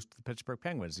Manitoba Moose to the Pittsburgh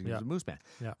Penguins. He was a Moose man.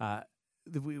 Yeah.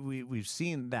 We've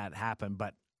seen that happen,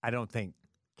 but I don't think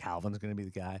Calvin's going to be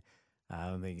the guy. I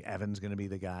don't think Evan's going to be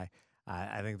the guy.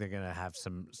 I think they're going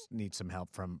to need some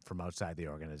help from outside the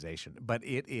organization. But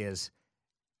it is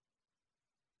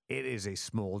a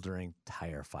smoldering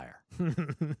tire fire,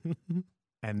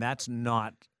 and that's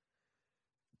not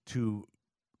too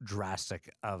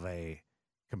drastic of a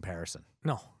comparison.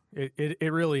 No,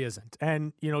 it really isn't.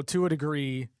 And, to a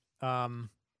degree,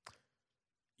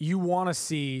 you want to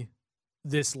see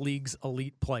this league's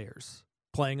elite players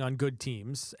playing on good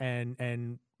teams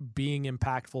and being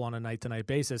impactful on a night-to-night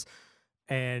basis.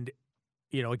 And,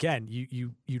 again,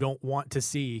 you don't want to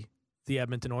see the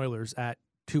Edmonton Oilers at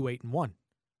 2-8-1.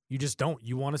 You just don't.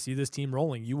 You want to see this team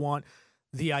rolling. You want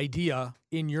the idea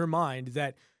in your mind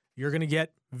that you're going to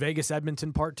get Vegas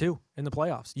Edmonton Part 2 in the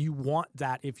playoffs. You want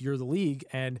that if you're the league,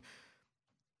 and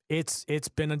it's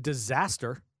been a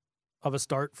disaster of a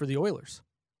start for the Oilers.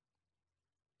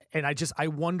 And I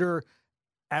wonder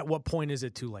at what point is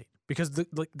it too late? Because the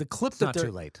clip it's not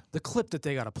too late. The clip that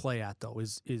they got to play at though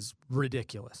is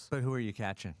ridiculous. But who are you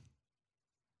catching?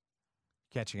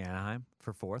 Catching Anaheim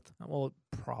for fourth? Well,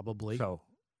 probably. So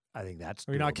I think that's.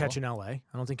 Or you're not catching LA. I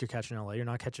don't think you're catching LA. You're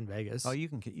not catching Vegas. Oh, you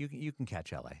can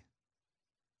catch LA.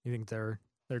 You think their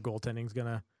goaltending's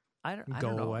gonna I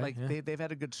don't know. away? Like they've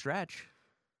had a good stretch.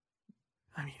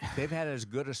 I mean, they've had as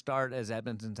good a start as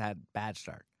Edmonton's had bad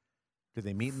start. Do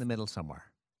they meet in the middle somewhere?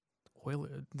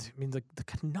 The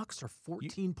Canucks are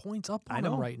 14 points up on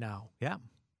them right now. Yeah.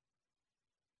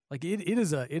 Like it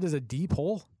is a deep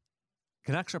hole.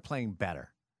 Canucks are playing better.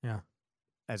 Yeah.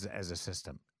 As a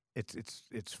system.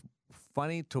 It's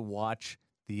funny to watch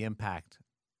the impact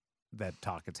that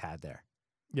Tocchet's had there.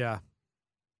 Yeah.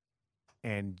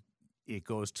 And it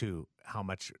goes to how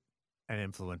much an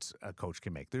influence a coach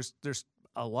can make. There's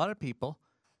a lot of people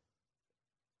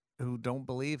who don't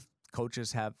believe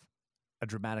coaches have a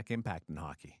dramatic impact in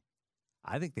hockey.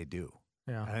 I think they do.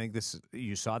 Yeah. I think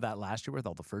you saw that last year with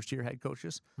all the first-year head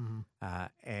coaches, Mm-hmm.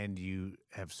 and you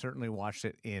have certainly watched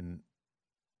it in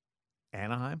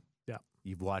Anaheim. Yeah.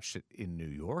 You've watched it in New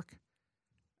York.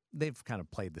 They've kind of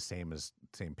played the same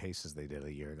pace as they did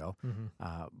a year ago.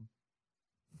 Mm-hmm.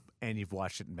 And you've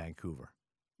watched it in Vancouver.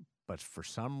 But for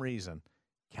some reason,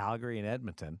 Calgary and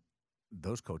Edmonton,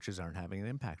 those coaches aren't having an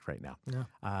impact right now.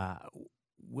 Yeah.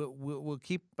 We'll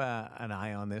keep an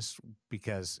eye on this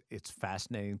because it's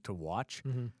fascinating to watch.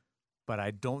 Mm-hmm. But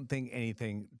I don't think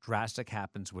anything drastic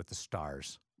happens with the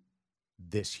Stars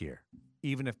this year,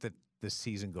 even if the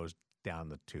season goes down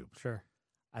the tube. Sure.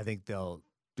 I think they'll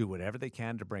do whatever they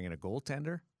can to bring in a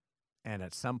goaltender, and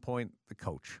at some point, the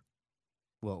coach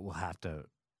will have to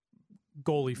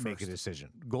Goalie first. make a decision.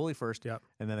 Goalie first, Yep.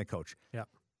 and then the coach. Yep.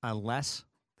 Unless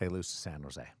they lose to San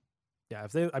Jose. Yeah.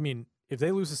 If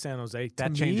they lose to San Jose, to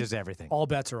That me, changes everything. all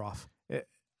bets are off.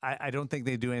 I don't think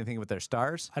they do anything with their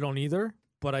Stars. I don't either,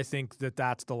 but I think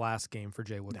that's the last game for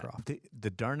Jay Woodcroft. The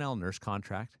Darnell Nurse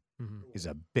contract Mm-hmm. is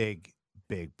a big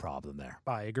problem there.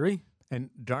 I agree. And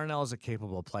Darnell is a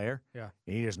capable player. Yeah.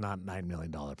 He is not a $9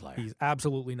 million player. He's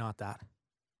absolutely not that.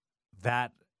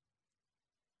 That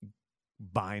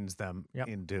binds them Yep.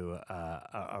 into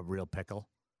a real pickle.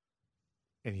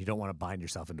 And you don't want to bind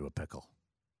yourself into a pickle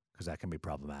because that can be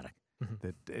problematic.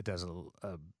 Mhm. It does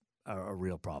a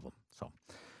real problem. So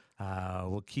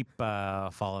we'll keep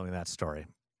following that story.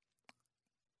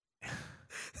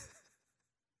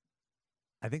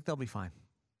 I think they'll be fine.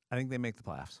 I think they make the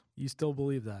playoffs. You still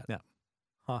believe that? Yeah.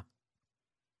 Huh.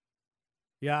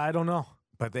 Yeah, I don't know.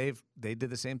 But they did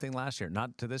the same thing last year.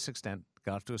 Not to this extent.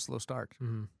 Got off to a slow start.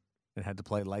 Mm-hmm. And had to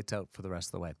play lights out for the rest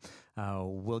of the way.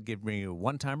 We'll give you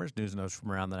one-timers, news and notes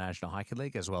from around the National Hockey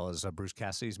League, as well as Bruce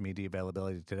Cassidy's media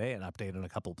availability today, an update on a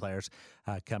couple of players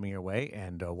coming your way,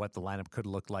 and what the lineup could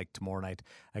look like tomorrow night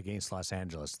against Los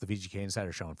Angeles. The VGK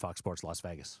Insider Show on Fox Sports Las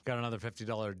Vegas. Got another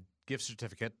 $50 gift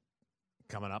certificate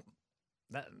coming up.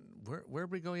 Where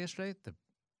did we go yesterday? The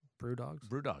Brew Dogs.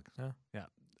 Brew Dogs. Yeah.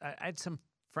 I had some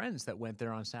friends that went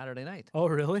there on Saturday night. Oh,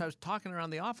 really? So I was talking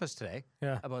around the office today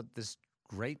Yeah. about this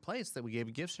great place that we gave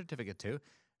a gift certificate to,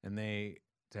 and they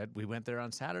said we went there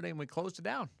on Saturday and we closed it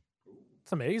down.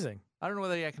 It's amazing. I don't know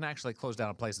whether I can actually close down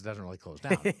a place that doesn't really close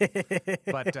down, but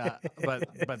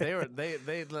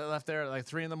they left there at like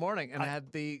 3 a.m. and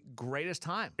had the greatest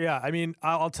time. Yeah, I mean,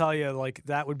 I'll tell you, like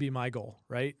that would be my goal,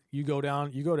 right? You go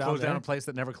down Close there. down a place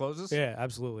that never closes. Yeah,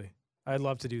 absolutely. I'd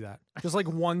love to do that. Just like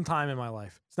one time in my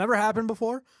life. It's never happened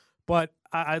before, but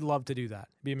I'd love to do that.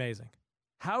 It'd be amazing.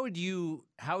 How would you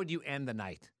end the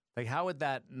night? Like, how would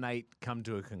that night come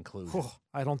to a conclusion?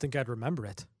 I don't think I'd remember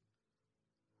it.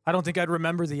 I don't think I'd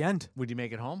remember the end. Would you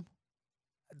make it home?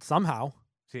 Somehow.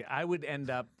 See, I would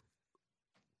end up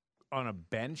on a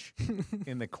bench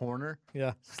in the corner,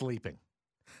 Yeah. sleeping.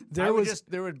 There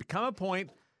would become a point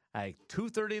at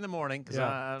 2:30 in the morning because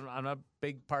I'm a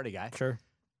big party guy. Sure.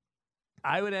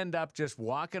 I would end up just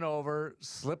walking over,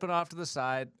 slipping off to the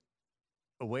side,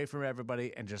 away from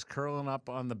everybody, and just curling up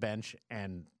on the bench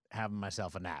and having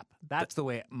myself a nap. That's the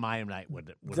way my night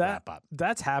would wrap up.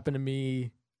 That's happened to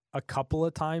me a couple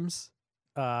of times,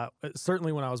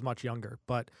 certainly when I was much younger.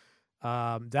 But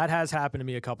that has happened to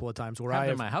me a couple of times where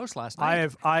Happened in my house last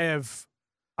night.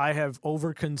 I have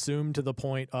overconsumed to the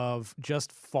point of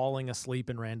just falling asleep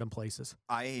in random places.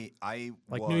 I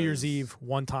Like New Year's Eve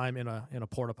one time in a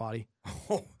porta potty.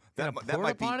 Oh, that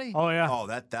might be. potty? Oh yeah. Oh,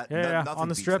 that Yeah, nothing on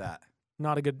the beats strip. that.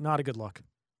 Not a good look.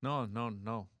 No.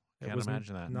 It Can't was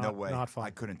imagine that. not- No way. Not fun.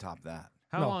 I couldn't top that.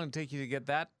 How No. long did it take you to get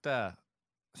that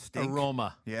Stink.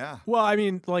 aroma? Yeah. Well, I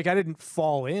mean, like I didn't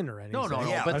fall in or anything. No.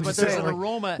 Yeah, but I'm there's just an saying, like-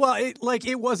 aroma. Well,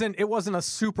 it wasn't a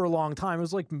super long time. It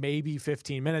was like maybe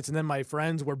 15 minutes, and then my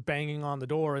friends were banging on the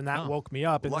door, and that Oh. woke me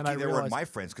up. And Lucky then I they realized, weren't my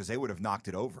friends because they would have knocked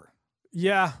it over.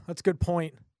 yeah, that's a good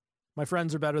point. My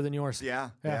friends are better than yours.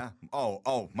 Yeah. Yeah.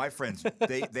 Oh, my friends,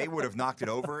 they would have knocked it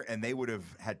over and they would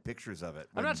have had pictures of it.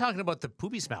 I'm not talking about the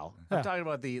poopy smell. Yeah. I'm talking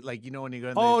about the when you go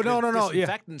in Oh, the no, yeah.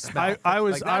 disinfectant smell. I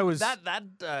was-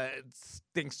 that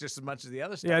stinks just as much as the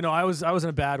other stuff. Yeah, no, I was in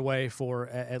a bad way for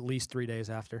at least 3 days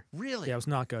after. Really? Yeah, it was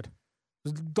not good. It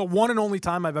was the one and only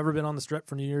time I've ever been on the strip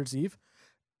for New Year's Eve.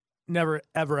 Never,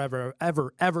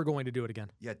 ever going to do it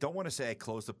again. Yeah, don't want to say I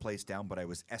closed the place down, but I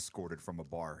was escorted from a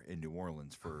bar in New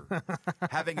Orleans for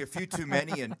having a few too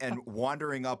many and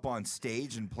wandering up on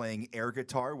stage and playing air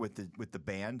guitar with the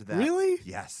band. Really?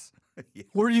 Yes. Yeah.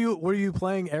 Were you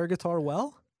playing air guitar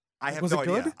well? I have Was no it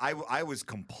good? idea. I was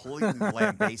completely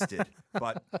lambasted,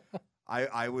 but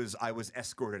I was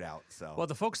escorted out. So Well,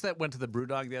 the folks that went to the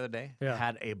Brewdog the other day Yeah.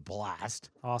 had a blast,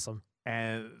 Awesome.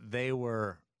 and they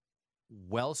were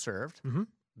well served. Mhm.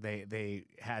 They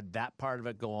had that part of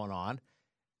it going on,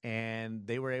 and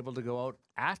they were able to go out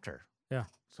after. Yeah.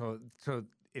 So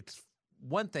it's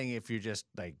one thing if you just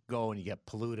like go and you get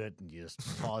polluted and you just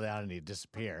fall down and you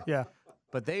disappear. Yeah.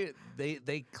 But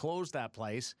they closed that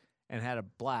place and had a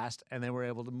blast, and they were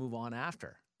able to move on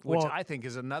after, which Well- I think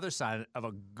is another sign of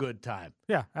a good time,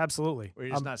 Yeah, absolutely. where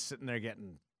you're just not sitting there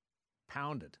getting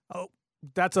pounded.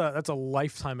 That's a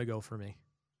lifetime ago for me.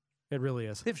 It really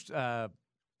is. They have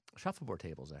shuffleboard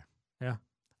tables there. Yeah.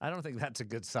 I don't think that's a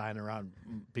good sign around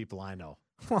people I know,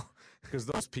 Well, because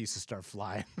those pieces start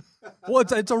flying.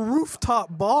 it's a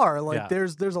rooftop bar. Like Yeah.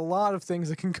 there's a lot of things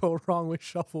that can go wrong with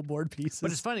shuffleboard pieces.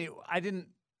 But it's funny, I didn't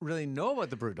really know about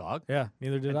the Brewdog yeah,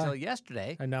 neither did until I.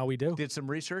 yesterday. And now we do. Did some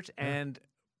research, and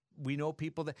we know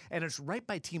people that, and it's right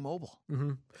by T-Mobile.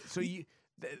 Mhm. So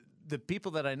the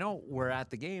people that I know were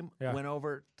at the game, Yeah. went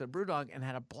over to Brewdog and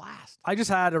had a blast. I just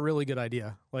had a really good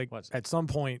idea. Like What's at some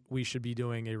point we should be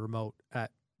doing a remote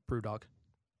at Brewdog.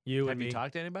 You Have and you me.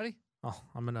 talked to anybody? Oh,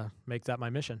 I'm gonna make that my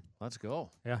mission. Let's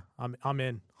go. Yeah, I'm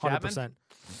in Chapman? 100%.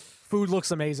 Food looks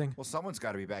amazing. well, someone's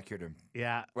got to be back here to.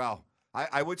 Yeah. Well,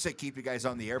 I would say keep you guys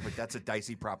on the air, but that's a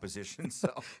dicey proposition.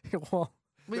 So Well,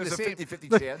 there's a same.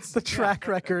 50-50 chance. the track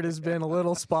record has been a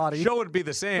little spotty. Show would be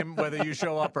the same whether you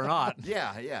show up or not.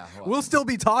 Yeah. Well, We'll still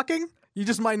be talking. You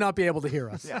just might not be able to hear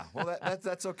us. yeah. Well,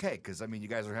 that's okay because I mean you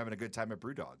guys are having a good time at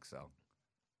Brewdog. So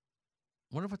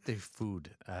Wonder what their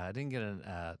food. I didn't get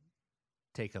a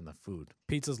take on the food.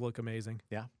 Pizzas look amazing.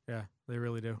 Yeah? Yeah, they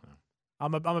really do. Yeah.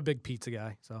 I'm a big pizza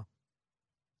guy, so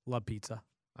love pizza.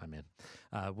 I'm in.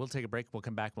 We'll take a break. We'll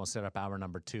come back and we'll set up hour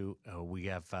number 2. We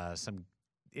have some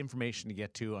information to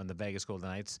get to on the Vegas Golden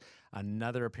Knights.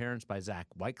 Another appearance by Zach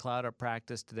Whitecloud at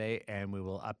practice today, and we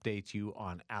will update you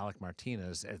on Alec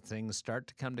Martinez as things start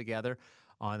to come together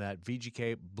on that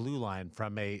VGK blue line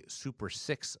from a Super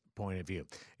 6 point of view.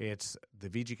 It's the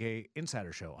VGK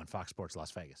Insider Show on Fox Sports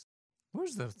Las Vegas.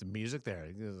 Where's the music there?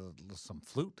 Some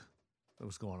flute that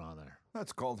was going on there.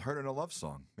 that's called "Heard in a Love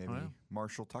Song." Maybe Oh, yeah.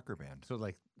 Marshall Tucker Band. So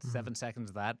like 7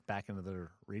 seconds of that back into the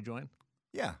rejoin.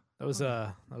 Yeah. That was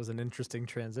an interesting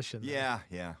transition. there.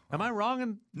 Yeah. Am I wrong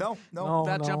in No. No,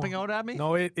 that no. jumping out at me?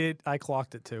 No, I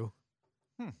clocked it too.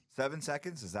 7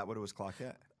 seconds. Is that what it was clocked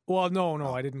at? Well,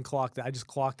 no, I didn't clock that. I just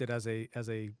clocked it as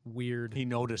a weird He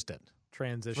noticed it.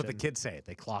 transition. That's what the kids say.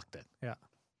 They clocked it. Yeah.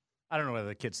 I don't know whether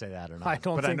the kids say that or not. I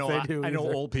don't but think I know, they do I know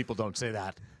either. old people don't say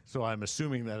that, so I'm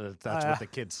assuming that that's what the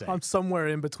kids say. I'm somewhere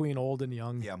in between old and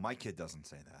young. Yeah, my kid doesn't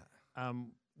say that.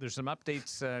 There's some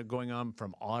updates going on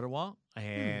from Ottawa,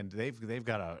 and they've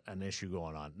got an issue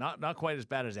going on. Not quite as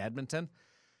bad as Edmonton,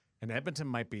 and Edmonton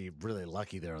might be really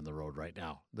lucky they're on the road right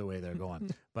now, the way they're going.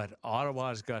 But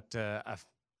Ottawa's got a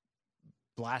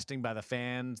blasting by the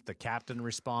fans. The captain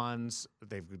responds.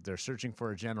 They're searching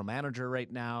for a general manager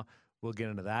right now. We'll get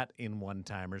into that in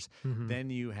one-timers. Then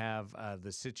you have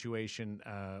the situation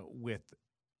with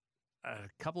a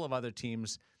couple of other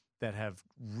teams that have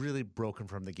really broken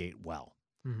from the gate well,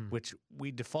 which we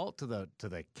default to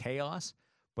the chaos.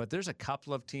 But there's a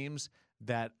couple of teams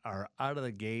that are out of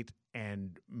the gate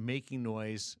and making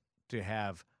noise to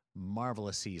have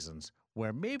marvelous seasons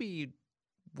where maybe you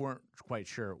weren't quite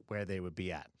sure where they would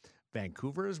be at.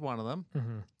 Vancouver is one of them.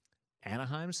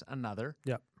 Anaheim's another.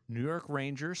 Yep. New York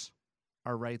Rangers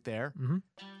are right there.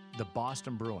 The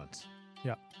Boston Bruins.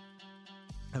 Yep.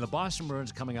 And the Boston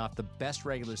Bruins coming off the best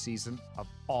regular season of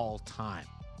all time.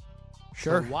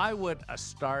 Sure. So why would a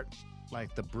start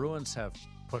like the Bruins have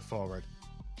put forward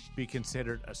be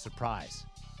considered a surprise?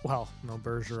 Well, no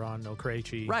Bergeron, no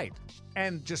Krejci. Right.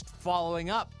 And just following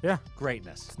up Yeah.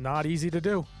 greatness. It's not easy to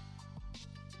do.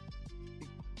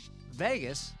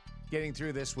 Vegas getting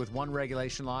through this with one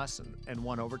regulation loss and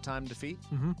one overtime defeat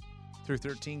through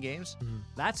 13 games.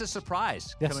 That's a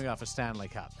surprise Yes. coming off a Stanley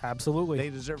Cup. Absolutely. They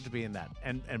deserve to be in that.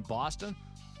 And Boston,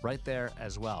 right there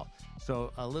as well.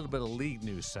 So a little bit of league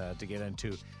news to get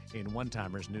into in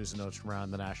one-timers, news and notes from around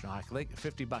the National Hockey League. A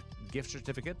 $50 gift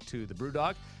certificate to the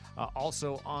Brewdog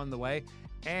also on the way.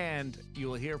 And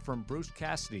you'll hear from Bruce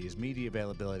Cassidy's media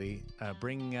availability,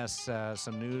 bringing us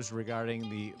some news regarding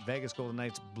the Vegas Golden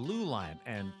Knights blue line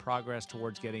and progress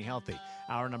towards getting healthy.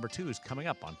 Hour number 2 is coming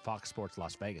up on Fox Sports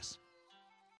Las Vegas.